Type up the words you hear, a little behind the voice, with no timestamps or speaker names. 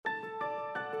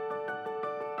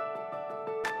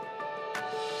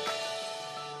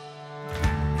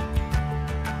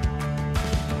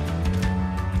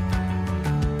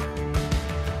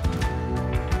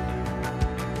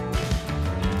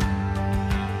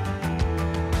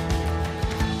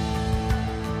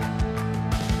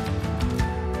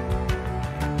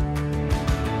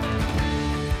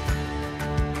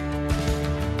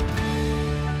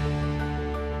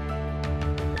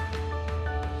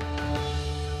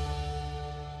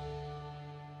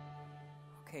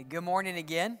Hey, good morning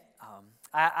again.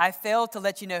 I failed to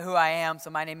let you know who I am, so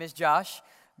my name is Josh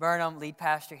Burnham, lead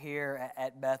pastor here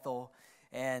at Bethel.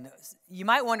 And you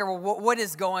might wonder, well, what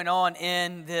is going on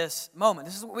in this moment?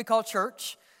 This is what we call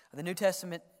church, the New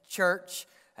Testament church.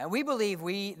 And we believe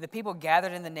the people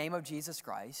gathered in the name of Jesus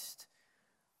Christ,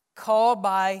 called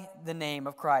by the name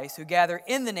of Christ, who gather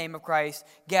in the name of Christ,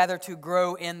 gather to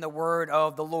grow in the word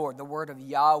of the Lord, the word of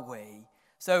Yahweh.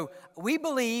 So we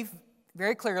believe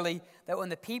very clearly that when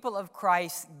the people of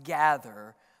Christ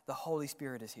gather, the Holy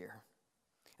Spirit is here.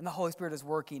 And the Holy Spirit is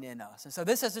working in us. And so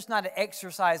this is just not an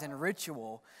exercise and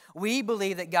ritual. We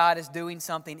believe that God is doing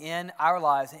something in our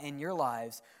lives and in your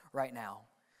lives right now.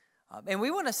 And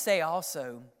we want to say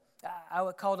also,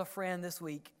 I called a friend this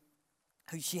week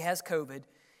who she has COVID.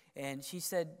 And she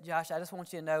said, Josh, I just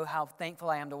want you to know how thankful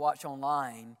I am to watch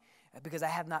online because I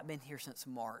have not been here since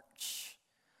March.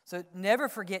 So never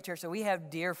forget, church, that we have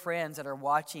dear friends that are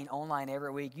watching online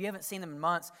every week. You haven't seen them in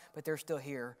months, but they're still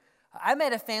here. I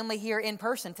met a family here in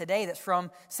person today that's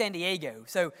from San Diego.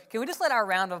 So can we just let our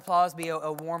round of applause be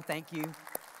a warm thank you?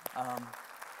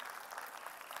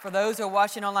 For those who are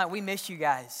watching online, we miss you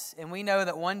guys. And we know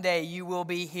that one day you will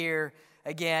be here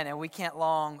again, and we can't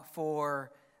long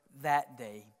for that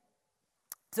day.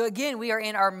 So again, we are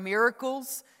in our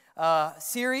Miracles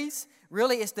series.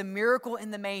 Really, it's the miracle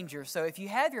in the manger. So if you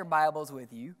have your Bibles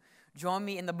with you, join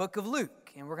me in the book of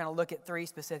Luke. And we're going to look at 3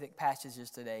 specific passages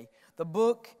today. The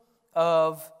book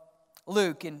of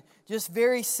Luke. And just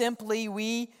very simply,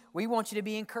 we want you to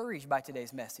be encouraged by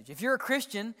today's message. If you're a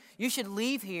Christian, you should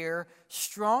leave here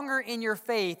stronger in your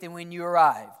faith than when you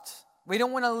arrived. We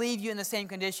don't want to leave you in the same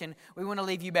condition. We want to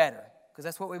leave you better, because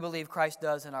that's what we believe Christ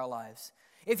does in our lives.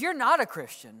 If you're not a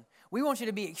Christian, we want you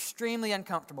to be extremely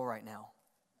uncomfortable right now.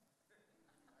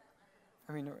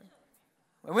 I mean,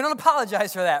 we don't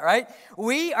apologize for that, right?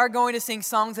 We are going to sing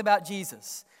songs about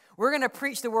Jesus. We're going to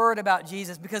preach the word about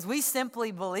Jesus because we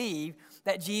simply believe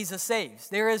that Jesus saves.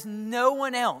 There is no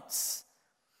one else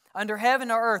under heaven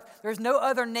or earth. There's no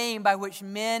other name by which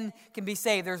men can be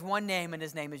saved. There's one name, and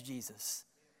his name is Jesus.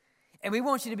 And we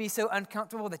want you to be so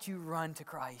uncomfortable that you run to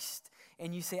Christ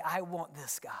and you say, I want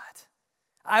this God.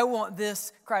 I want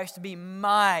this Christ to be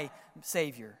my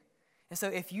Savior. And so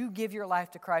if you give your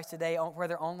life to Christ today,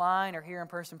 whether online or here in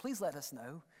person, please let us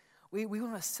know. We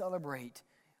want to celebrate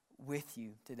with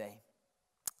you today.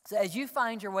 So as you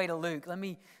find your way to Luke, let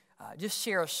me just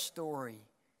share a story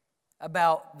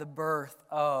about the birth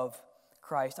of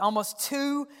Christ. Almost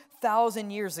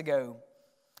 2,000 years ago,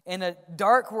 in a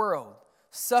dark world,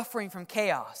 suffering from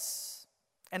chaos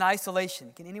and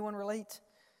isolation. Can anyone relate?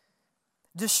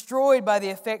 Destroyed by the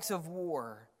effects of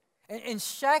war and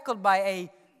shackled by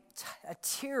a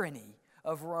tyranny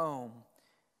of Rome,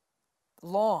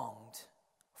 longed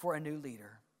for a new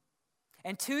leader.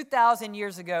 And 2,000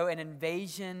 years ago, an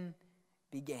invasion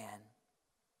began.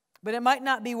 But it might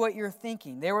not be what you're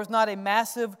thinking. There was not a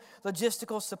massive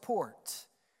logistical support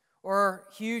or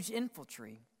huge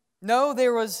infantry. No,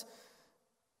 there was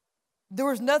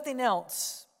nothing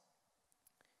else.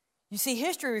 You see,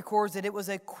 history records that it was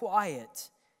a quiet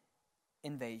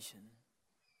invasion.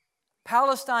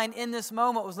 Palestine in this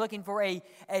moment was looking for a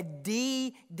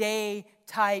D-Day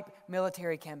type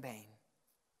military campaign.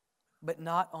 But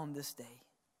not on this day,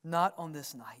 not on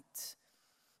this night.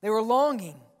 They were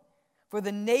longing for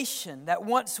the nation that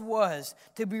once was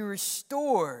to be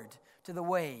restored to the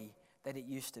way that it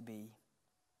used to be.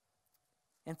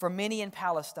 And for many in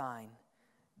Palestine,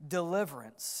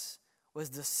 deliverance was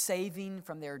the saving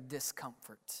from their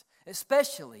discomfort,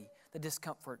 especially the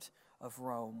discomfort of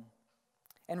Rome.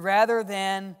 And rather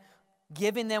than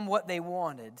giving them what they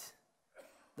wanted,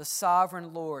 the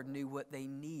sovereign Lord knew what they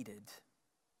needed.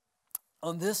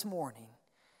 On this morning,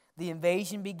 the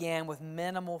invasion began with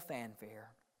minimal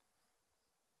fanfare.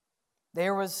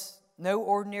 There was no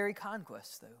ordinary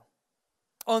conquest, though.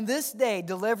 On this day,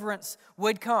 deliverance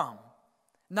would come,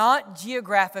 not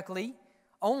geographically,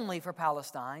 only for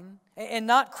Palestine, and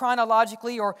not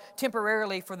chronologically or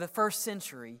temporarily for the first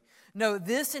century. No,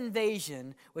 this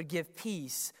invasion would give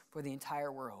peace for the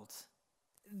entire world.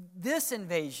 This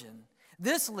invasion,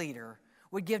 this leader,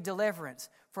 would give deliverance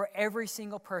for every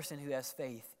single person who has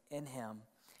faith in him.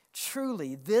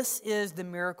 Truly, this is the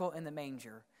miracle in the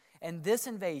manger. And this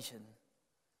invasion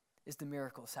is the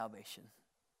miracle of salvation.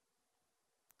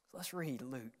 Let's read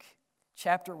Luke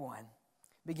chapter 1,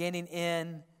 beginning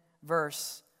in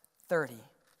verse 30.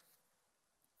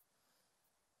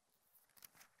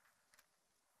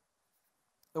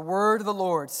 The word of the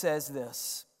Lord says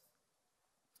this.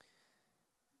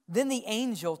 Then the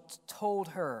angel told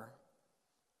her,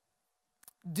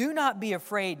 "Do not be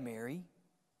afraid, Mary,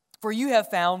 for you have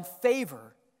found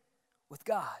favor with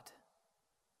God.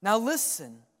 Now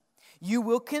listen, you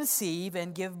will conceive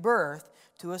and give birth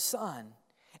to a son,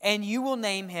 and you will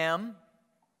name him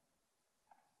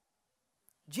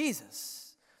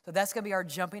Jesus. So that's going to be our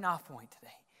jumping off point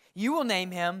today. You will name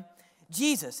him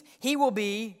Jesus. He will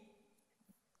be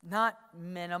not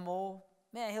minimal.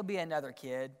 Man, he'll be another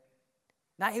kid.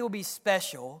 Not he will be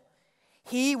special.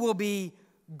 He will be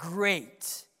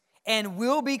great and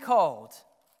will be called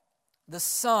the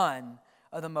Son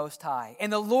of the Most High.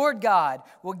 And the Lord God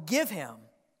will give him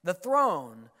the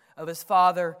throne of his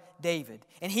father David.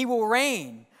 And he will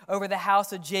reign over the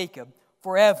house of Jacob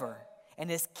forever. And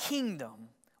his kingdom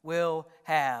will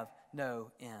have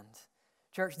no end.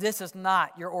 Church, this is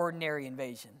not your ordinary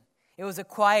invasion. It was a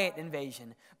quiet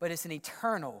invasion, but it's an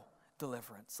eternal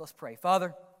deliverance. Let's pray.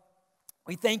 Father,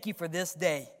 we thank you for this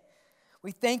day.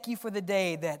 We thank you for the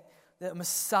day that the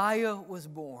Messiah was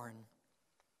born,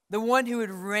 the one who would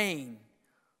reign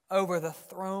over the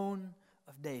throne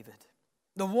of David,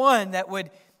 the one that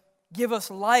would give us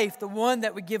life, the one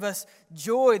that would give us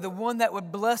joy, the one that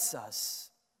would bless us.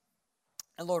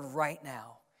 And Lord, right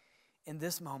now, in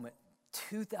this moment,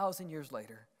 2,000 years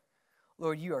later,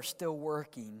 Lord, you are still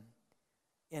working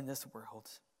in this world.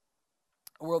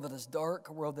 A world that is dark,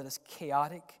 a world that is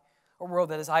chaotic, a world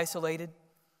that is isolated.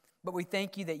 But we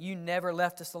thank you that you never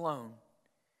left us alone.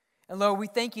 And Lord, we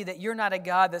thank you that you're not a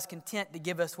God that's content to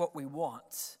give us what we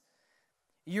want.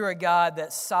 You're a God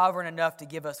that's sovereign enough to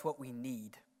give us what we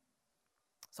need.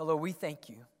 So Lord, we thank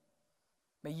you.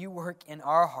 May you work in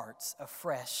our hearts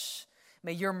afresh.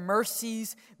 May your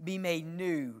mercies be made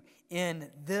new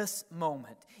in this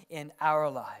moment in our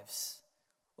lives.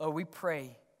 Lord, we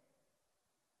pray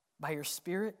by your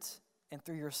Spirit and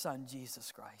through your Son,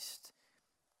 Jesus Christ.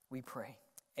 We pray.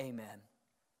 Amen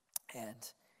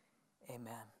and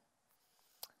amen.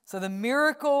 So the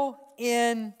miracle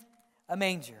in a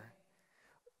manger.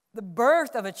 The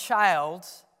birth of a child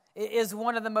is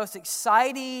one of the most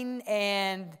exciting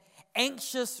and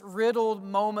anxious-riddled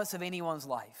moments of anyone's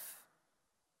life.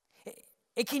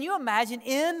 Can you imagine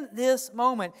in this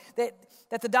moment that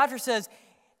the doctor says,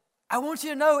 I want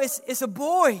you to know it's a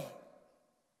boy.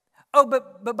 Oh,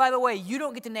 but by the way, you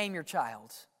don't get to name your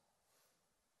child.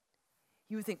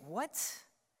 You would think, what?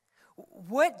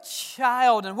 What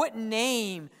child and what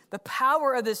name, the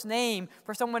power of this name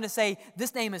for someone to say,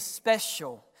 this name is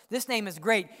special, this name is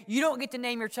great. You don't get to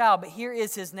name your child, but here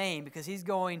is his name because he's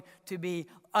going to be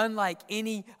unlike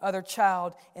any other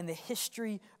child in the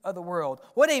history of the world.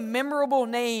 What a memorable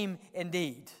name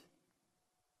indeed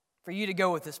for you to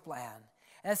go with this plan.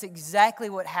 And that's exactly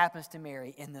what happens to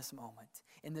Mary in this moment,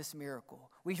 in this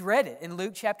miracle. We read it in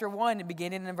Luke chapter 1 and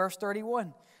beginning in verse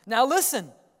 31. Now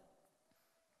listen,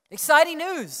 exciting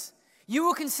news. You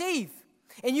will conceive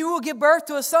and you will give birth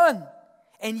to a son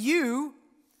and you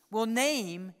will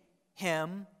name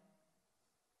him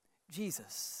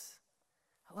Jesus.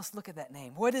 Let's look at that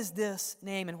name. What is this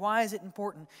name and why is it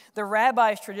important? The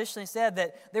rabbis traditionally said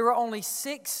that there were only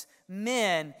 6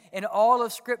 men in all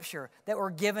of Scripture that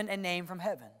were given a name from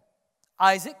heaven.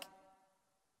 Isaac,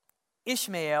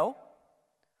 Ishmael,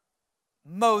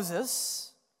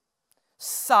 Moses,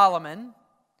 Solomon,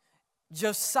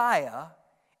 Josiah,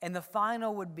 and the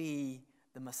final would be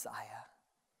the Messiah.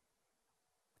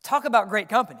 Talk about great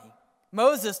company.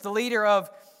 Moses, the leader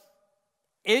of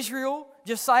Israel,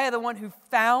 Josiah, the one who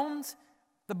found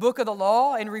the book of the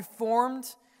law and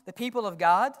reformed the people of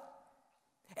God.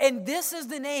 And this is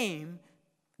the name,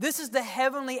 this is the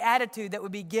heavenly attitude that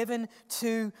would be given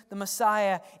to the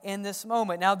Messiah in this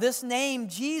moment. Now, this name,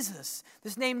 Jesus,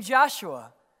 this name,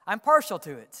 Joshua, I'm partial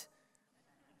to it,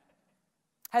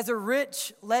 has a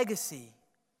rich legacy.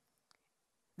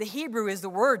 The Hebrew is the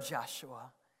word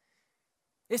Joshua.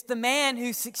 It's the man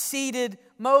who succeeded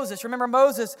Moses. Remember,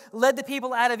 Moses led the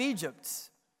people out of Egypt,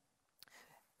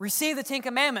 received the 10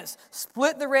 Commandments,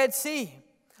 split the Red Sea,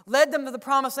 led them to the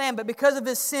Promised Land, but because of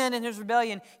his sin and his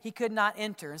rebellion, he could not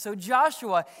enter. And so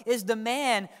Joshua is the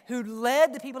man who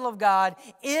led the people of God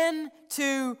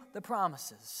into the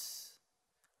promises.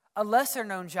 A lesser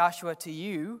known Joshua to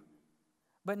you,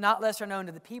 but not lesser known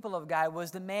to the people of God,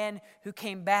 was the man who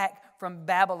came back from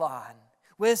Babylon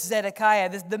with Zedekiah,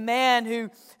 the man who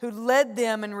led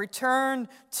them and returned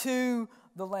to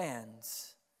the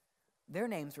lands. Their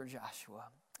names were Joshua.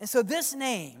 And so this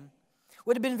name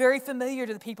would have been very familiar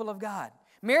to the people of God.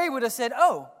 Mary would have said,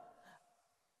 oh,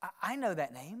 I know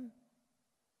that name.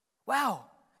 Wow,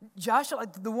 Joshua,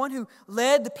 the one who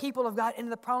led the people of God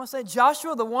into the promised land.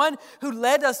 Joshua, the one who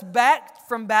led us back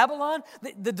from Babylon,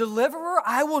 the deliverer,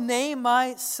 I will name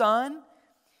my son.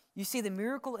 You see, the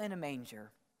miracle in a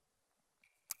manger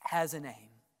has a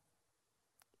name.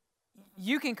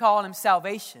 You can call him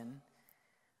salvation,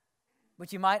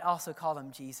 but you might also call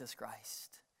him Jesus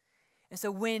Christ. And so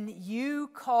when you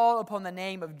call upon the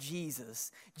name of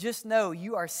Jesus, just know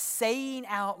you are saying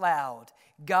out loud,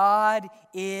 God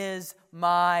is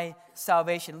my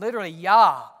salvation. Literally,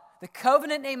 Yah, the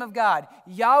covenant name of God,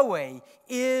 Yahweh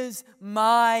is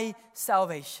my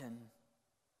salvation.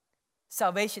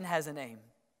 Salvation has a name,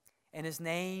 and his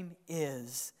name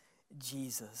is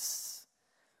Jesus.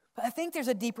 But I think there's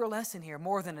a deeper lesson here,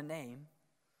 more than a name.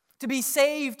 To be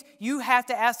saved, you have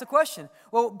to ask the question,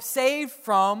 well, saved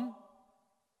from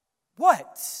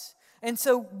what? And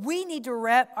so we need to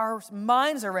wrap our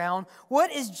minds around,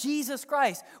 what is Jesus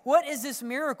Christ? What is this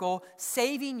miracle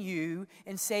saving you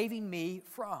and saving me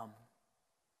from?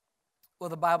 Well,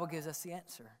 the Bible gives us the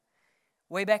answer.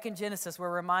 Way back in Genesis,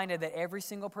 we're reminded that every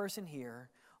single person here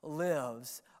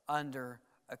lives under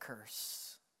a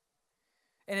curse.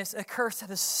 And it's a curse that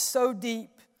is so deep.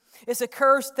 It's a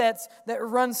curse that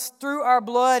runs through our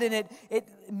blood, and it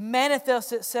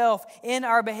manifests itself in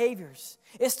our behaviors.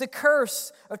 It's the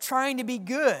curse of trying to be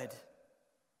good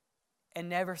and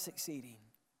never succeeding.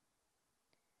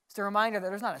 It's the reminder that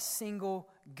there's not a single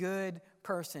good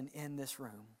person in this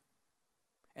room.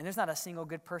 And there's not a single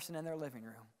good person in their living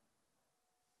room.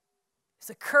 It's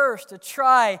a curse to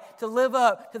try to live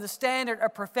up to the standard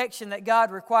of perfection that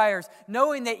God requires,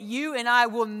 knowing that you and I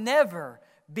will never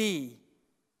be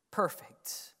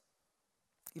perfect.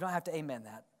 You don't have to amen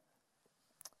that.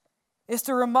 It's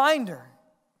the reminder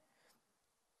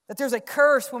that there's a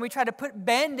curse when we try to put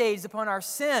Band-Aids upon our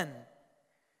sin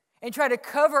and try to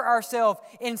cover ourselves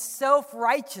in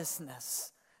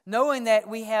self-righteousness, knowing that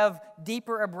we have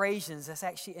deeper abrasions. That's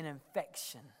actually an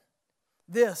infection.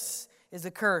 This is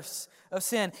the curse of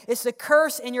sin. It's the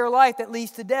curse in your life that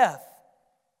leads to death.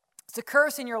 It's the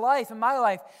curse in your life, in my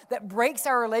life, that breaks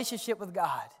our relationship with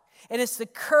God. And it's the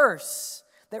curse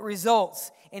that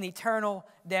results in eternal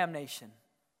damnation.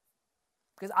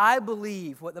 Because I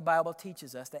believe what the Bible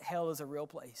teaches us, that hell is a real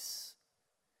place.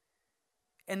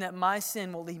 And that my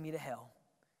sin will lead me to hell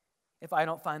if I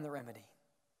don't find the remedy.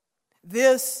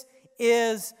 This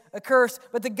is a curse.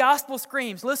 But the gospel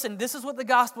screams, listen, this is what the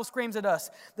gospel screams at us.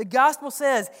 The gospel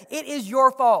says, it is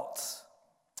your fault.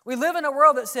 We live in a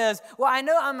world that says, well, I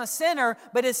know I'm a sinner,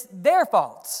 but it's their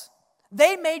fault.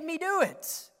 They made me do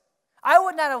it. I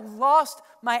would not have lost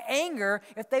my anger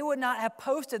if they would not have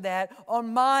posted that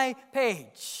on my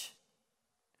page.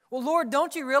 Well, Lord,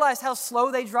 don't you realize how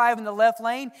slow they drive in the left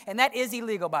lane? And that is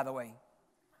illegal, by the way.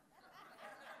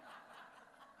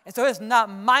 And so it's not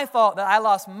my fault that I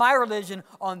lost my religion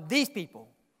on these people.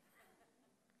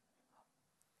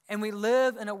 And we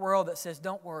live in a world that says,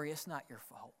 don't worry, it's not your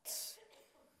fault.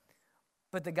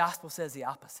 But the gospel says the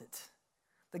opposite.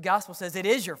 The gospel says it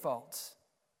is your fault.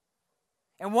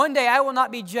 And one day I will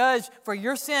not be judged for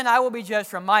your sin, I will be judged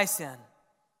for my sin.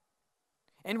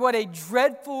 And what a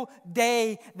dreadful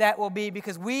day that will be,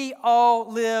 because we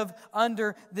all live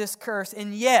under this curse.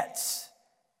 And yet,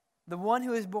 the one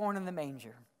who is born in the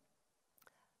manger,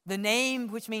 the name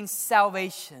which means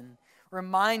salvation,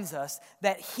 reminds us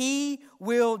that he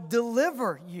will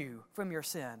deliver you from your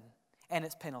sin and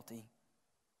its penalty.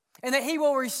 And that he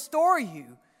will restore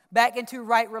you back into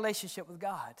right relationship with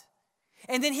God.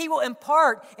 And then he will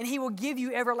impart and he will give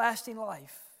you everlasting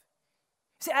life.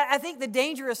 See, I think the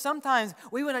danger is sometimes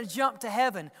we want to jump to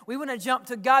heaven. We want to jump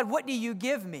to God. What do you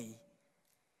give me?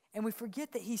 And we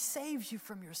forget that he saves you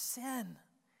from your sin.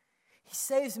 He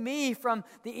saves me from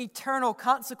the eternal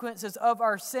consequences of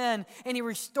our sin. And he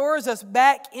restores us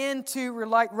back into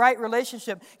right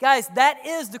relationship. Guys, that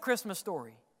is the Christmas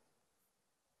story.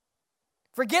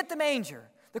 Forget the manger.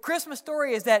 The Christmas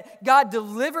story is that God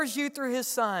delivers you through his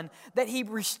Son, that he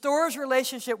restores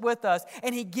relationship with us,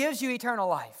 and he gives you eternal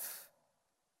life.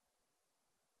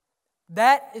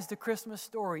 That is the Christmas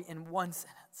story in one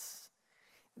sentence.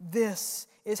 This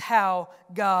is how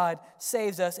God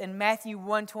saves us. And Matthew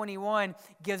 1:21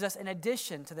 gives us an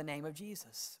addition to the name of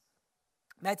Jesus.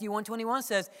 Matthew 1:21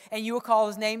 says, and you will call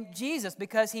his name Jesus,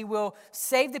 because he will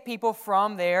save the people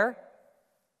from their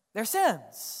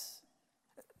sins.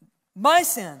 My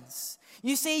sins.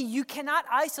 You see, you cannot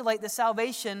isolate the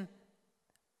salvation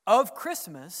of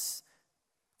Christmas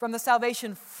from the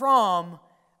salvation from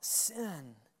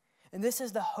sin. And this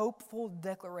is the hopeful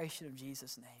declaration of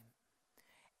Jesus' name.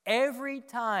 Every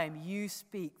time you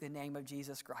speak the name of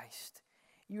Jesus Christ,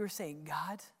 you are saying,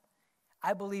 God,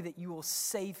 I believe that you will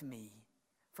save me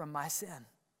from my sin.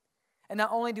 And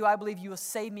not only do I believe you will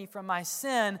save me from my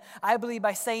sin, I believe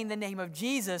by saying the name of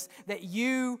Jesus that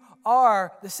you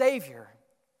are the Savior.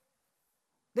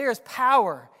 There is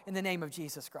power in the name of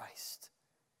Jesus Christ.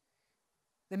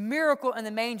 The miracle in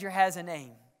the manger has a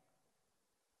name.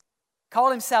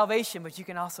 Call him salvation, but you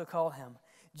can also call him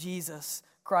Jesus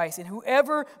Christ. And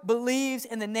whoever believes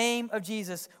in the name of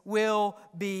Jesus will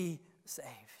be saved.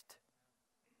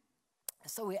 And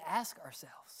so we ask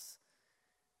ourselves,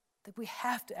 that we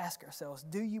have to ask ourselves,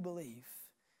 do you believe?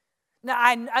 Now,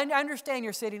 I understand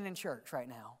you're sitting in church right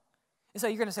now. And so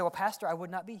you're going to say, well, Pastor, I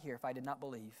would not be here if I did not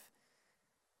believe.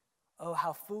 Oh,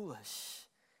 how foolish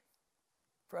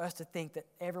for us to think that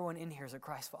everyone in here is a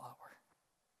Christ follower.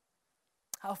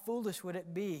 How foolish would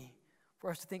it be for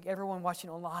us to think everyone watching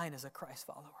online is a Christ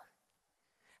follower?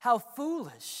 How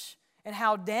foolish and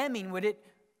how damning would it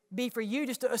be for you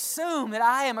just to assume that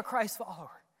I am a Christ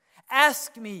follower?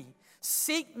 Ask me,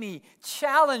 seek me,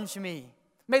 challenge me.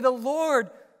 May the Lord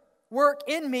work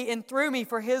in me and through me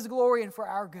for His glory and for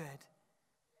our good.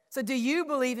 So do you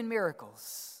believe in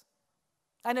miracles?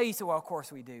 I know you say, well, of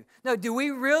course we do. No, do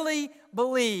we really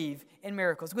believe in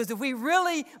miracles? Because if we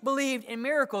really believed in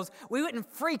miracles, we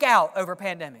wouldn't freak out over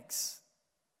pandemics.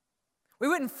 We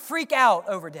wouldn't freak out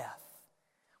over death.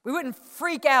 We wouldn't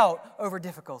freak out over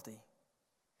difficulty.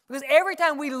 Because every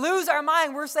time we lose our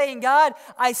mind, we're saying, God,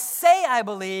 I say I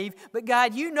believe, but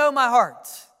God, you know my heart.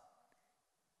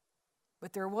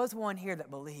 But there was one here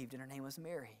that believed, and her name was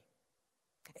Mary.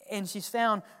 And she's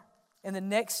found in the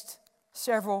next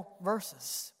several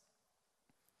verses.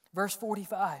 Verse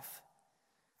 45.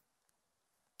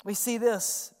 We see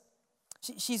this.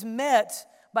 She's met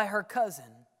by her cousin,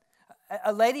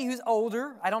 a lady who's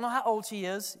older. I don't know how old she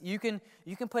is. You can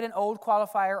put an old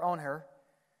qualifier on her.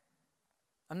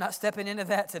 I'm not stepping into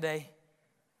that today.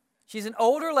 She's an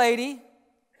older lady.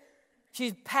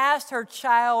 She's past her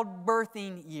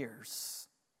childbirthing years.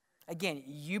 Again,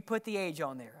 you put the age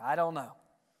on there. I don't know.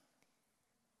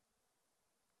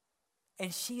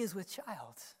 And she is with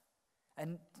child, a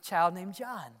child named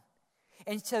John.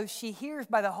 And so she hears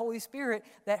by the Holy Spirit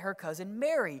that her cousin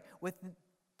Mary, with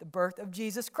the birth of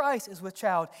Jesus Christ, is with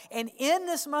child. And in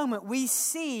this moment, we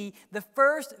see the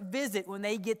first visit when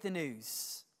they get the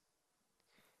news.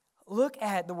 Look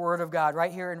at the Word of God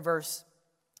right here in verse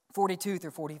 42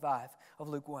 through 45 of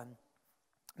Luke 1.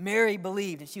 Mary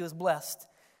believed and she was blessed.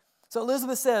 So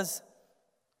Elizabeth says,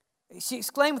 she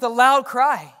exclaimed with a loud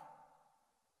cry,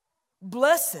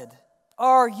 "Blessed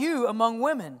are you among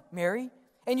women, Mary,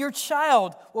 and your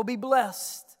child will be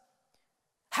blessed.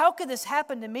 How could this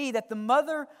happen to me, that the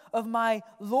mother of my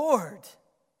Lord..."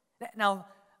 Now,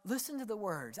 listen to the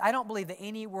words. I don't believe that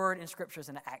any word in Scripture is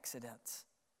an accident.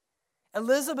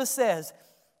 Elizabeth says,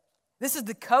 this is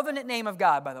the covenant name of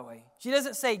God, by the way. She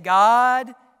doesn't say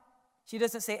God. She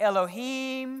doesn't say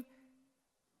Elohim.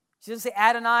 She doesn't say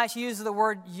Adonai. She uses the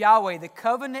word Yahweh, the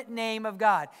covenant name of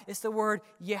God. It's the word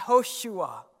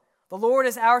Yehoshua. The Lord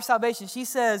is our salvation. She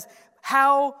says,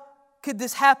 how could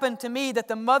this happen to me, that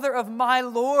the mother of my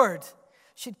Lord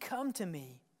should come to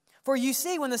me? For you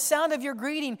see, when the sound of your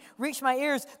greeting reached my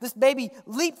ears, this baby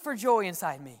leaped for joy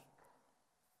inside me.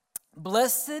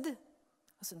 Blessed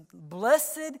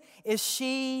is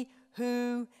she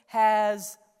who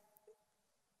has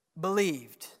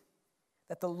believed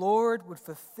that the Lord would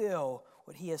fulfill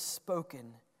what He has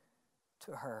spoken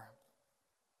to her.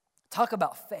 Talk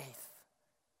about faith.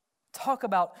 Talk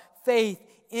about faith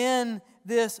in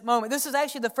this moment. This is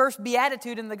actually the first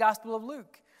beatitude in the Gospel of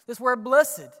Luke. This word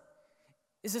blessed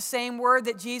is the same word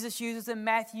that Jesus uses in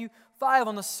Matthew 5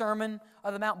 on the Sermon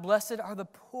on the Mount. Blessed are the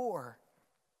poor.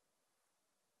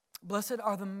 Blessed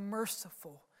are the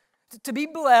merciful. To be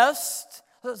blessed,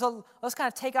 so let's kind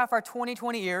of take off our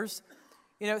 2020 ears.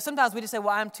 You know, sometimes we just say,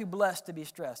 well, I'm too blessed to be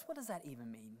stressed. What does that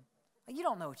even mean? Like, you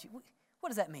don't know what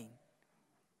does that mean?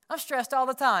 I'm stressed all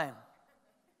the time.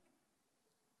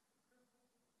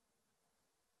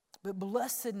 But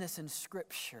blessedness in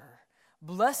Scripture,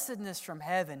 blessedness from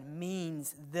heaven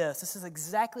means this. This is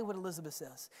exactly what Elizabeth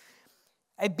says.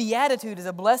 A beatitude is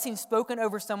a blessing spoken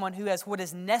over someone who has what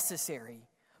is necessary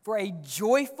for a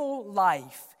joyful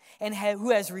life and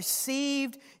who has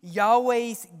received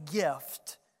Yahweh's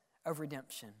gift of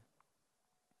redemption.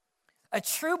 A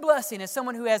true blessing is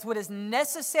someone who has what is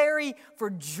necessary for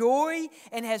joy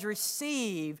and has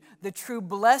received the true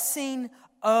blessing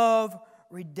of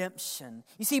redemption.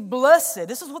 You see, blessed,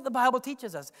 this is what the Bible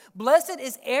teaches us. Blessed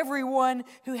is everyone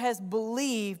who has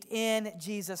believed in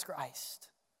Jesus Christ.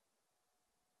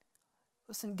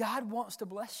 Listen, God wants to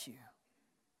bless you.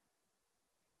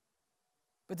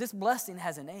 But this blessing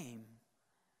has a name.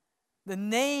 The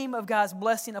name of God's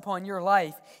blessing upon your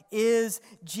life is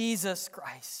Jesus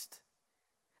Christ.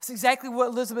 That's exactly what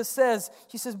Elizabeth says.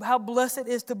 She says, how blessed it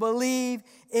is to believe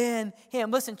in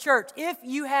Him. Listen, church, if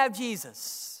you have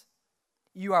Jesus,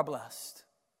 you are blessed.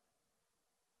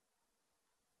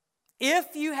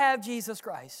 If you have Jesus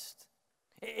Christ,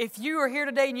 if you are here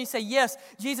today and you say, yes,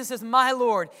 Jesus is my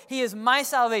Lord, He is my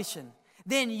salvation,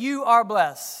 then you are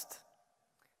blessed.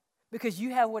 Because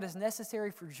you have what is necessary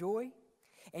for joy,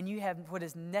 and you have what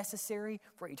is necessary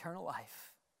for eternal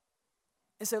life.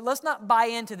 And so let's not buy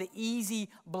into the easy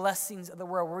blessings of the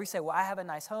world where we say, well, I have a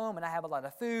nice home and I have a lot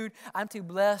of food. I'm too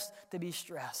blessed to be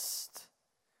stressed.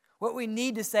 What we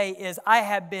need to say is, I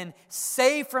have been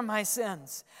saved from my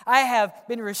sins. I have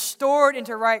been restored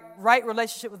into right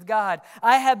relationship with God.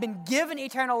 I have been given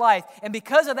eternal life. And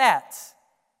because of that,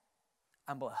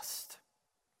 I'm blessed.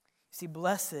 You see,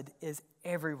 blessed is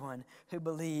everyone who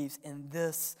believes in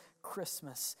this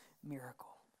Christmas miracle.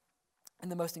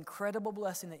 And the most incredible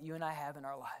blessing that you and I have in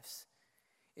our lives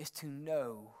is to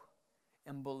know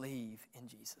and believe in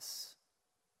Jesus.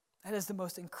 That is the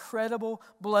most incredible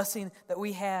blessing that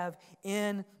we have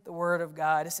in the Word of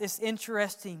God. It's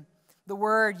interesting, the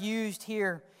word used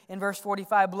here in verse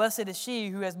 45, blessed is she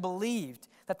who has believed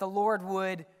that the Lord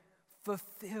would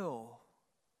fulfill.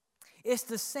 It's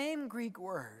the same Greek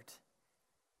word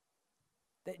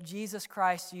that Jesus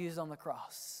Christ used on the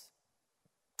cross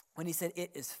when He said,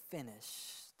 it is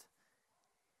finished.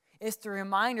 It's the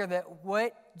reminder that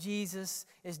what Jesus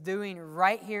is doing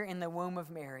right here in the womb of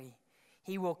Mary,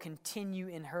 He will continue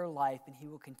in her life and He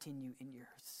will continue in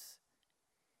yours.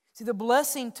 See, the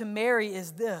blessing to Mary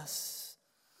is this,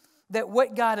 that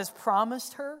what God has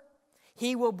promised her,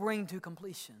 He will bring to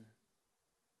completion.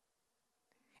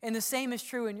 And the same is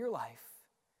true in your life.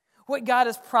 What God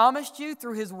has promised you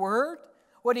through His Word,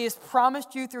 what He has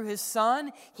promised you through His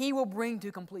Son, He will bring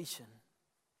to completion.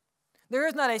 There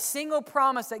is not a single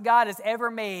promise that God has ever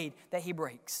made that He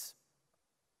breaks.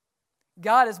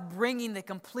 God is bringing the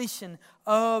completion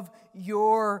of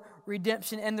your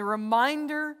redemption. And the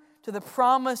reminder to the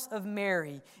promise of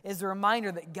Mary is the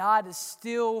reminder that God is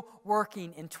still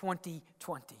working in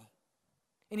 2020.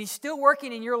 And He's still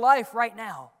working in your life right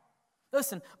now.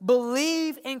 Listen,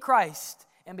 believe in Christ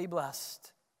and be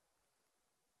blessed.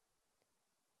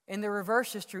 And the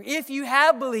reverse is true. If you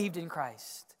have believed in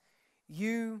Christ,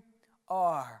 you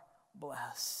are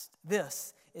blessed.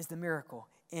 This is the miracle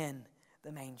in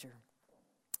the manger.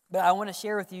 But I want to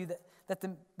share with you that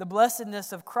the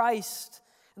blessedness of Christ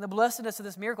and the blessedness of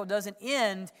this miracle doesn't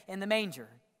end in the manger.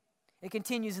 It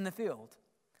continues in the field.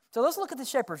 So let's look at the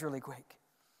shepherds really quick.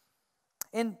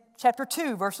 In chapter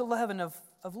 2, verse 11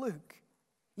 of Luke,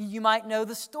 you might know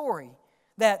the story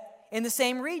that in the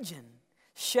same region,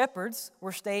 shepherds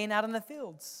were staying out in the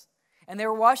fields and they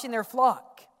were watching their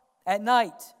flock at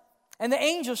night. And the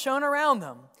angel shone around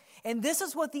them. And this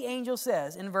is what the angel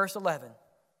says in verse 11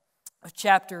 of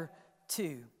chapter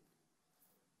 2.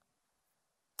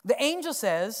 The angel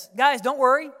says, guys, don't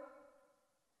worry.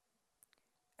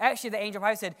 Actually, the angel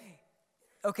probably said,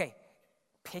 okay,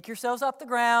 pick yourselves off the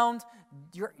ground.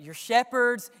 You're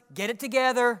shepherds. Get it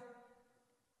together.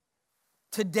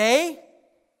 Today,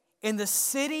 in the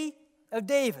city of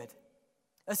David,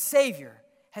 a Savior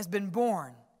has been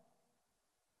born.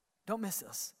 Don't miss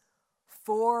this.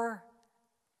 For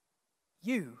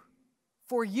you.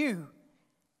 For you.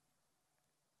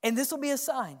 And this will be a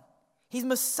sign. He's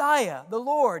Messiah, the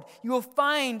Lord. You will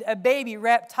find a baby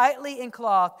wrapped tightly in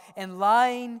cloth and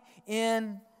lying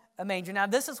in a manger. Now,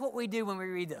 this is what we do when we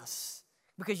read this,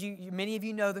 because many of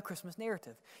you know the Christmas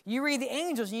narrative. You read the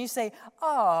angels and you say,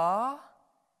 "Aw,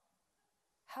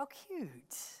 how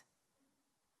cute.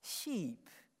 Sheep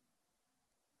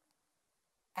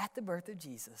at the birth of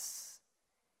Jesus."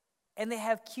 And they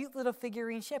have cute little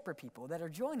figurine shepherd people that are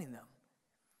joining them.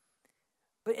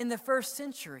 But in the first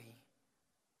century,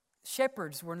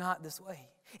 shepherds were not this way.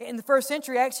 In the first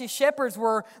century, actually, shepherds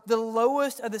were the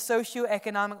lowest of the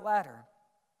socioeconomic ladder.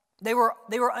 They were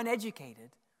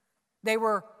uneducated. They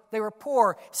were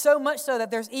poor, so much so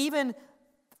that there's even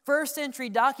first century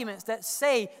documents that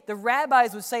say, the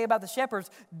rabbis would say about the shepherds,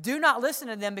 do not listen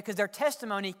to them because their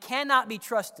testimony cannot be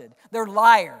trusted. They're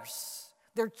liars.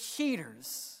 They're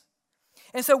cheaters.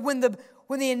 And so when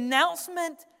the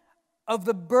announcement of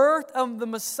the birth of the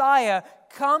Messiah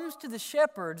comes to the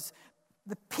shepherds,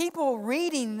 the people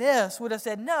reading this would have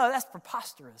said, no, that's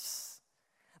preposterous.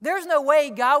 There's no way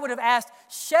God would have asked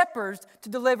shepherds to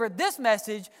deliver this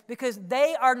message because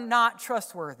they are not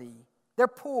trustworthy. They're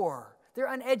poor.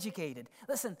 They're uneducated.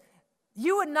 Listen,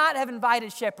 you would not have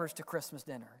invited shepherds to Christmas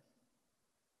dinner.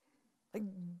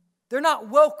 They're not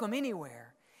welcome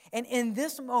anywhere. And in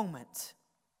this moment,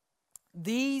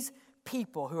 these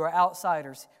people who are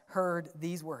outsiders heard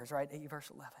these words, right? Verse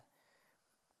 11.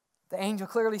 The angel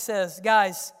clearly says,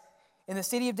 guys, in the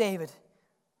city of David,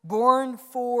 born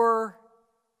for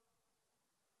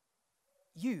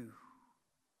you.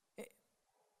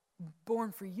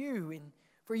 born for you and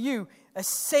for you. A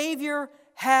Savior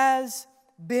has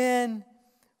been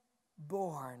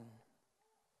born.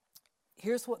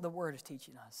 Here's what the Word is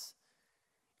teaching us.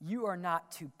 You are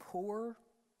not too poor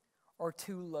or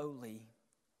too lowly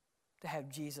to have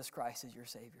Jesus Christ as your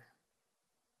Savior.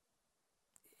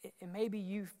 And maybe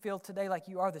you feel today like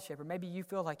you are the shepherd. Maybe you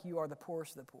feel like you are the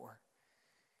poorest of the poor.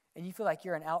 And you feel like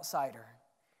you're an outsider.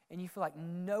 And you feel like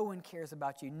no one cares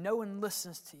about you. No one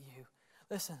listens to you.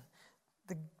 Listen,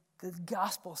 the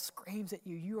gospel screams at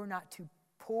you. You are not too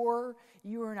poor.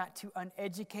 You are not too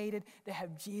uneducated to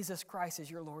have Jesus Christ as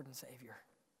your Lord and Savior.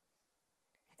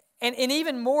 And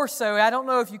even more so, I don't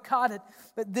know if you caught it,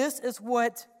 but this is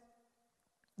what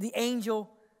the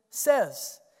angel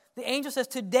says. The angel says,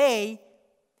 today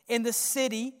in the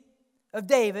city of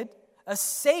David, a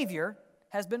Savior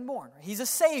has been born. He's a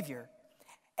Savior.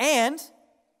 And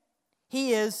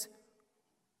He is,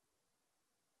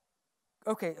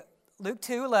 okay, Luke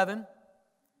 2:11.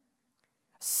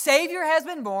 Savior has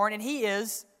been born, and He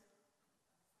is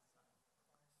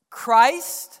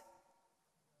Christ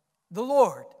the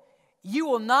Lord. You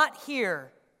will not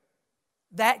hear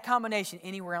that combination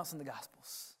anywhere else in the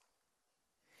Gospels.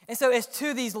 And so it's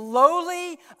to these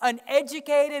lowly,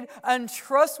 uneducated,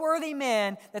 untrustworthy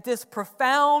men that this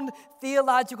profound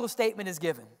theological statement is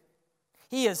given.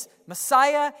 He is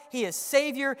Messiah, He is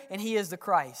Savior, and He is the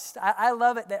Christ. I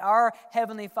love it that our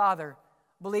Heavenly Father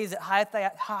believes that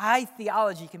high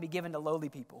theology can be given to lowly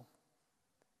people.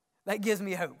 That gives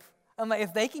me hope. I'm like,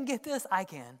 if they can get this, I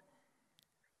can.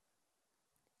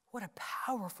 What a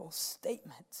powerful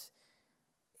statement.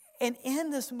 And in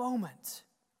this moment,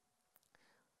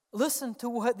 listen to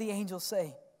what the angels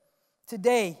say.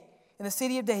 Today, in the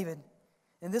city of David,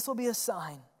 and this will be a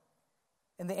sign.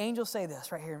 And the angels say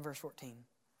this right here in verse 14.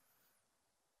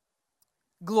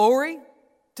 Glory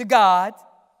to God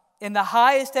in the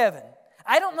highest heaven.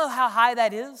 I don't know how high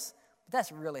that is, but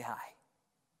that's really high.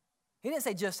 He didn't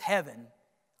say just heaven,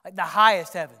 like the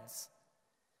highest heavens.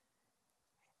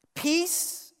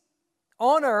 Peace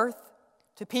on earth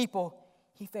to people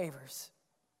He favors.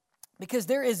 Because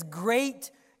there is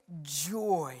great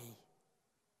joy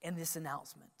in this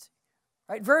announcement.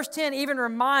 Right? Verse 10 even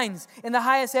reminds, in the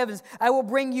highest heavens, I will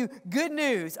bring you good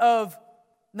news of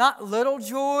not little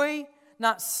joy,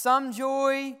 not some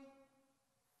joy,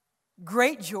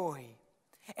 great joy.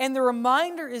 And the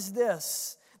reminder is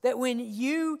this, that when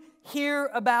you hear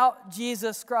about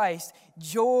Jesus Christ,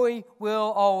 joy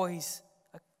will always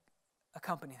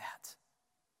accompany that.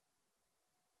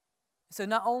 So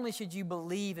not only should you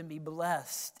believe and be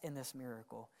blessed in this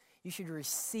miracle, you should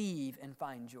receive and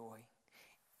find joy.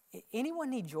 Anyone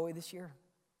need joy this year?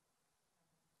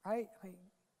 Right?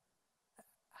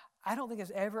 I don't think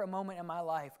there's ever a moment in my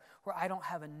life where I don't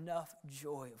have enough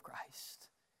joy of Christ.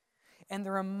 And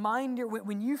the reminder,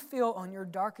 when you feel on your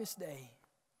darkest day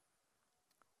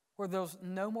where there's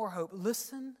no more hope,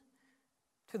 listen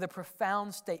to the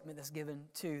profound statement that's given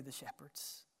to the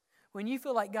shepherds. When you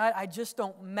feel like, God, I just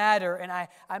don't matter and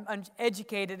I'm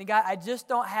uneducated and God, I just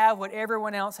don't have what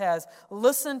everyone else has,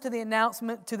 listen to the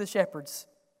announcement to the shepherds.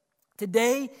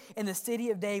 Today in the city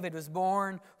of David was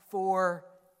born for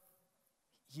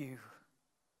you.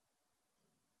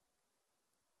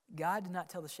 God did not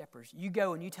tell the shepherds, you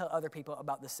go and you tell other people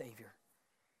about the Savior.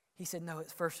 He said, no,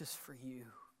 it's first is for you.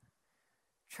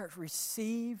 Church,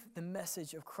 receive the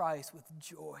message of Christ with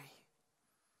joy.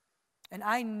 And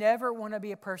I never want to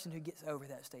be a person who gets over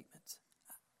that statement.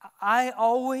 I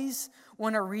always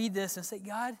want to read this and say,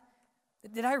 God,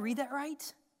 did I read that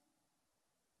right?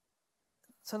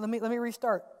 So let me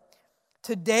restart.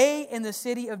 Today in the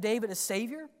city of David, a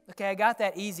Savior. Okay, I got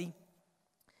that easy.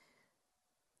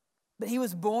 But He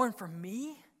was born for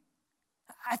me.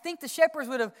 I think the shepherds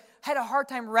would have had a hard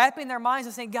time wrapping their minds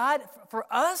and saying, God, for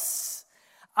us,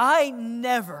 I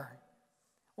never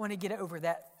want to get over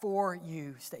that for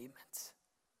you statement.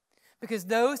 Because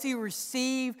those who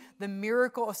receive the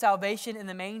miracle of salvation in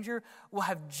the manger will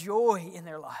have joy in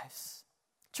their lives.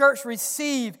 Church,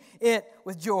 receive it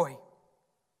with joy.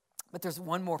 But there's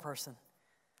one more person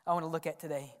I want to look at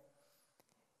today.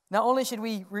 Not only should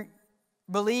we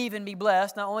believe and be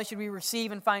blessed, not only should we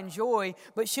receive and find joy,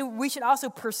 but we should also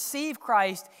perceive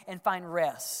Christ and find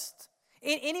rest.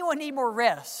 Anyone need more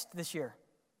rest this year?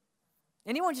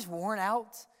 Anyone just worn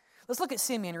out? Let's look at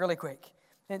Simeon really quick.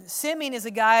 And Simeon is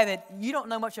a guy that you don't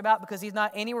know much about because he's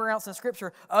not anywhere else in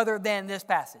Scripture other than this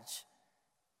passage.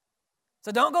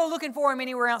 So don't go looking for him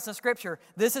anywhere else in Scripture.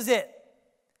 This is it.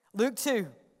 Luke 2,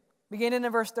 beginning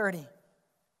in verse 30.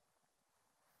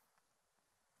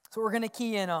 So we're going to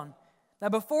key in on. Now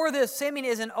before this, Simeon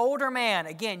is an older man.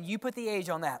 Again, you put the age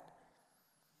on that.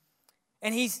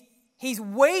 And he's He's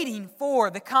waiting for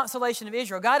the consolation of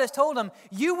Israel. God has told him,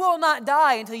 you will not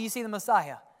die until you see the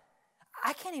Messiah.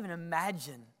 I can't even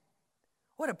imagine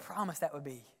what a promise that would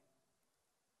be.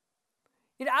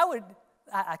 You know,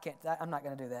 I'm not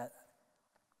going to do that.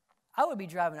 I would be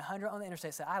driving 100 on the interstate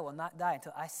and say, I will not die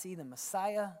until I see the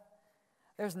Messiah.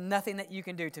 There's nothing that you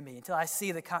can do to me until I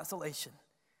see the consolation.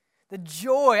 The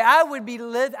joy, I would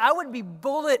be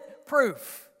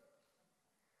bulletproof.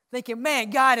 Thinking,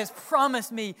 man, God has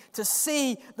promised me to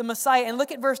see the Messiah. And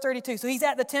look at verse 32. So he's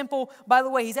at the temple. By the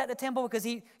way, he's at the temple because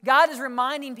God is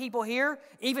reminding people here,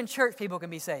 even church people can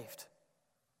be saved.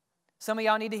 Some of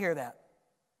y'all need to hear that.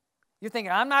 You're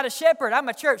thinking, I'm not a shepherd, I'm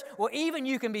a church. Well, even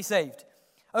you can be saved.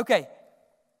 Okay,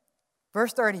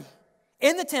 verse 30.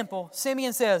 In the temple,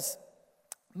 Simeon says,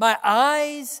 my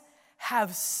eyes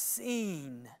have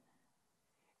seen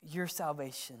your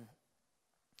salvation.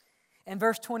 In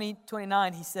verse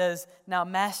 29, he says, now,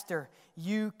 Master,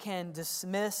 you can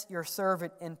dismiss your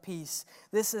servant in peace.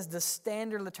 This is the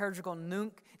standard liturgical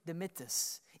Nunc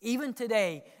Dimittis. Even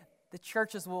today, the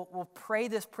churches will pray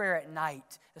this prayer at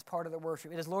night as part of their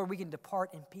worship. It is, Lord, we can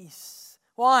depart in peace.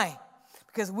 Why?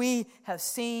 Because we have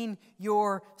seen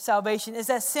your salvation. It's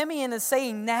that Simeon is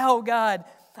saying, now, God,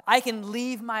 I can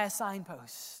leave my assigned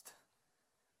post.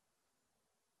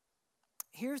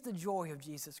 Here's the joy of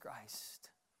Jesus Christ.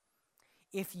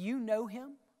 If you know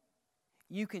him,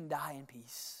 you can die in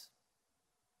peace.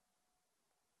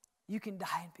 You can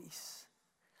die in peace.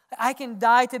 I can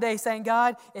die today saying,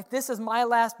 God, if this is my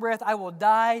last breath, I will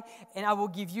die and I will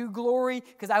give you glory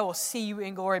because I will see you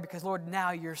in glory because, Lord,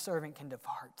 now your servant can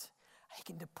depart. I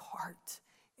can depart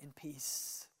in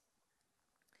peace.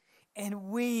 And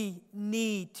we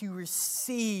need to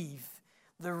receive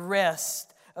the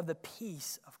rest of the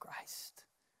peace of Christ.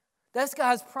 That's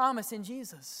God's promise in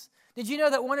Jesus. Did you know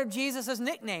that one of Jesus'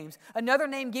 nicknames, another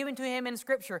name given to him in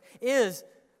Scripture, is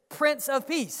Prince of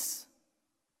Peace?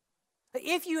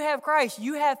 If you have Christ,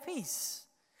 you have peace.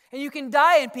 And you can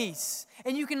die in peace.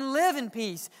 And you can live in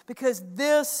peace because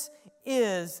this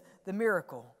is the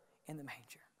miracle in the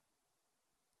manger.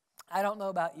 I don't know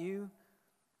about you,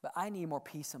 but I need more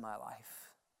peace in my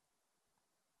life.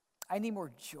 I need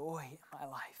more joy in my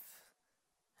life.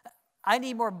 I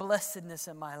need more blessedness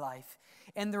in my life.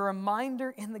 And the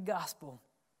reminder in the gospel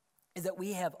is that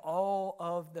we have all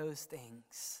of those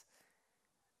things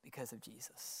because of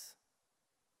Jesus.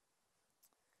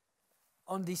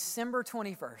 On December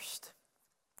 21st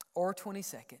or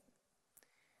 22nd,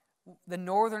 the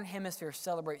Northern Hemisphere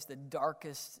celebrates the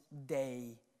darkest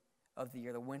day of the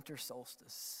year, the winter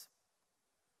solstice.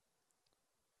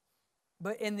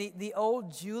 But in the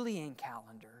old Julian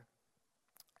calendar,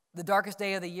 the darkest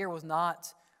day of the year was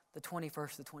not the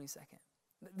 21st, the 22nd.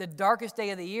 The darkest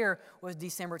day of the year was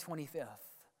December 25th.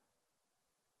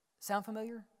 Sound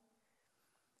familiar?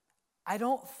 I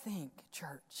don't think,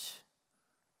 church,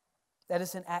 that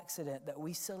it's an accident that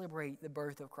we celebrate the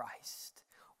birth of Christ.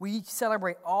 We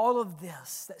celebrate all of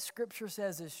this that Scripture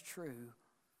says is true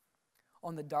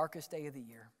on the darkest day of the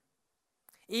year.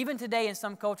 Even today in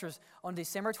some cultures, on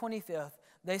December 25th,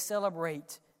 they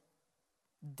celebrate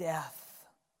death.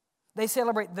 They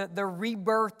celebrate the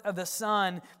rebirth of the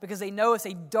sun because they know it's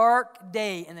a dark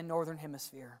day in the Northern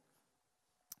Hemisphere.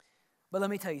 But let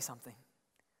me tell you something.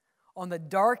 On the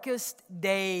darkest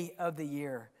day of the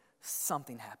year,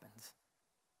 something happens.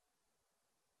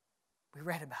 We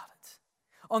read about it.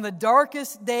 On the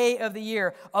darkest day of the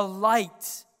year, a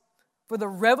light for the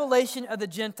revelation of the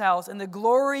Gentiles and the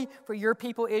glory for your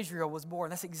people Israel was born.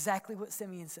 That's exactly what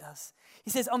Simeon says. He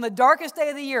says, on the darkest day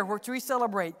of the year, which we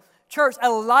celebrate, church, a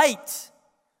light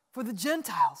for the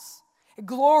Gentiles, a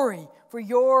glory for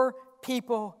your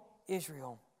people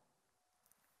Israel.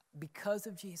 Because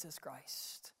of Jesus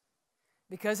Christ,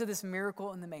 because of this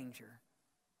miracle in the manger,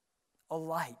 a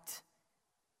light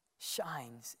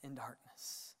shines in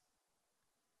darkness.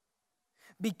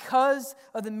 Because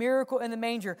of the miracle in the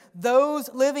manger, those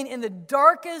living in the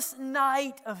darkest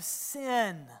night of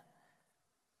sin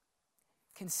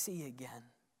can see again.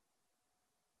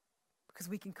 Because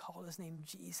we can call his name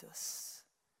Jesus.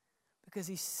 Because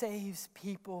he saves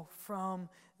people from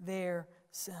their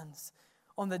sins.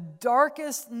 On the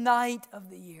darkest night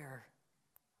of the year,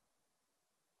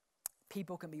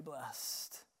 people can be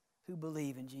blessed who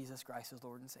believe in Jesus Christ as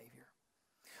Lord and Savior.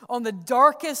 On the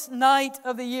darkest night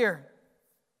of the year,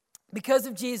 because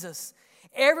of Jesus,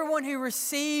 everyone who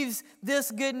receives this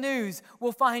good news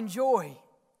will find joy.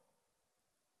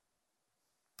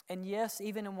 And yes,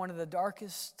 even in one of the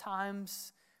darkest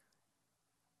times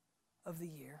of the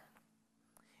year,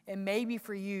 and maybe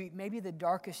for you, maybe the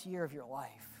darkest year of your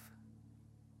life,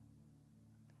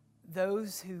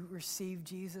 those who receive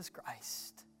Jesus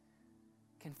Christ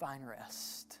can find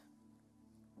rest.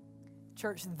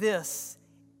 Church, this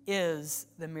is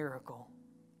the miracle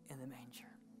in the manger.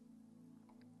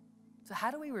 So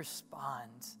how do we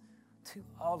respond to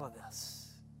all of this?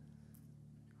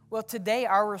 Well, today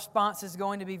our response is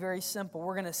going to be very simple.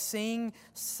 We're going to sing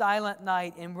Silent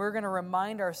Night, and we're going to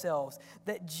remind ourselves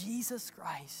that Jesus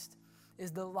Christ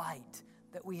is the light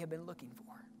that we have been looking for.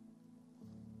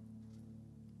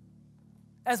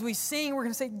 As we sing, we're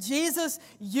going to say, Jesus,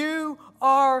 you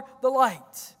are the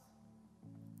light.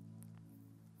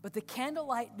 But the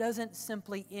candlelight doesn't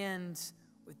simply end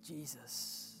with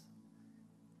Jesus.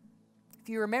 If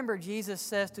you remember, Jesus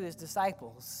says to his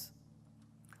disciples,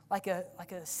 like a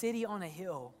city on a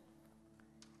hill,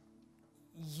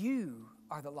 you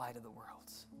are the light of the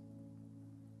world.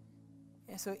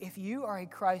 And so if you are a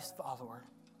Christ follower,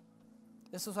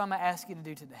 this is what I'm going to ask you to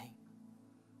do today.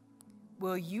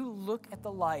 Will you look at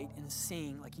the light and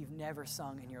sing like you've never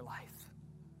sung in your life?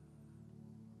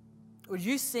 Would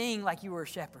you sing like you were a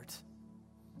shepherd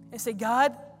and say,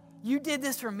 God, you did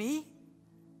this for me?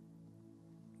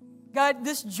 God,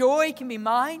 this joy can be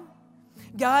mine.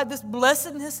 God, this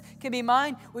blessedness can be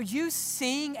mine. Would you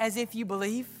sing as if you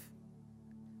believe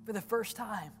for the first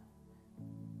time?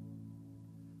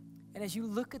 And as you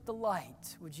look at the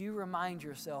light, would you remind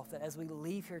yourself that as we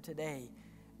leave here today,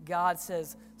 God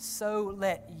says, so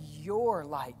let your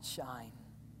light shine,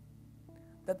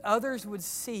 that others would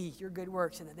see your good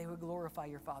works and that they would glorify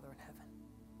your Father in heaven.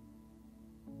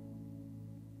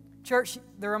 Church,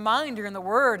 the reminder in the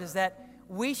Word is that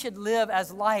we should live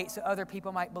as light so other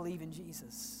people might believe in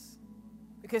Jesus,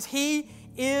 because He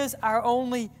is our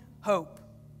only hope.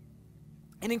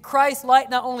 And in Christ, light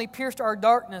not only pierced our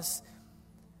darkness,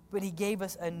 but He gave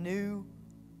us a new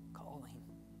calling.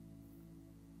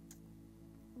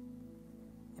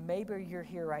 And maybe you're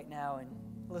here right now and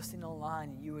listening online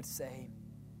and you would say,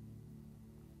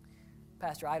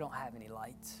 Pastor, I don't have any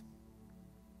light.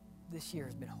 This year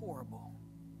has been horrible.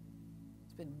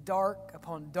 It's been dark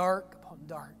upon dark upon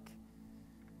dark.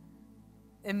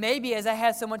 And maybe, as I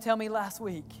had someone tell me last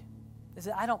week, they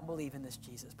said, I don't believe in this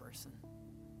Jesus person.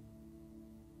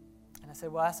 And I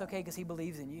said, well, that's okay, because He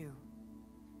believes in you.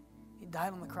 He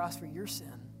died on the cross for your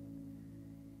sin.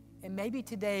 And maybe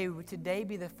today would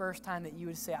be the first time that you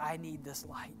would say, I need this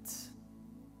light.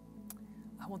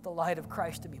 I want the light of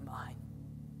Christ to be mine.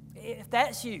 If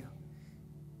that's you,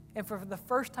 and for the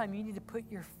first time you need to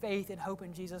put your faith and hope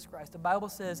in Jesus Christ, the Bible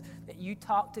says that you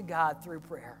talk to God through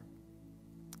prayer.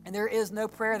 And there is no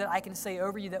prayer that I can say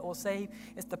over you that will save.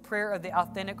 It's the prayer of the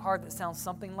authentic heart that sounds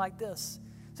something like this.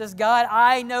 It says, God,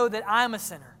 I know that I'm a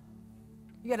sinner.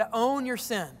 You got to own your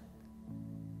sin.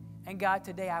 And God,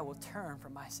 today I will turn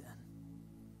from my sin,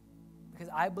 because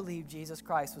I believe Jesus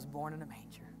Christ was born in a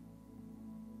manger.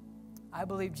 I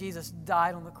believe Jesus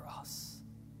died on the cross.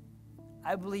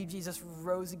 I believe Jesus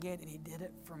rose again, and He did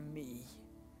it for me.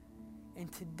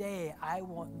 And today I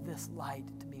want this light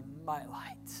to be my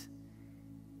light.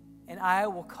 And I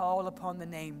will call upon the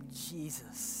name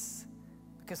Jesus.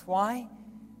 Because why?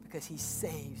 Because He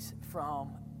saves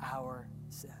from our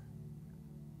sin.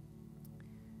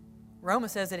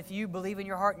 Romans says that if you believe in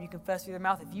your heart and you confess with your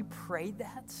mouth, if you prayed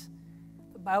that,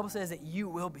 the Bible says that you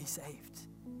will be saved.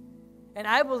 And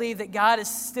I believe that God is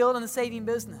still in the saving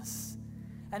business.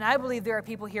 And I believe there are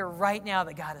people here right now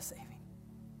that God is saving.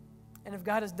 And if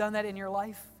God has done that in your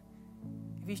life,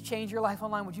 if He's changed your life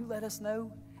online, would you let us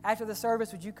know? After the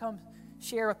service, would you come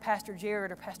share with Pastor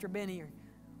Jared or Pastor Benny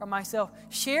or myself?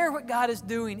 Share what God is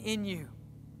doing in you.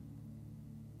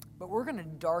 But we're going to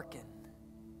darken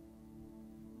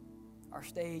our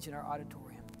stage and our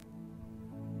auditorium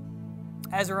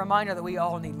as a reminder that we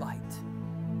all need light.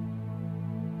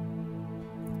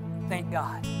 Thank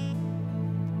God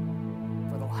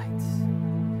for the lights.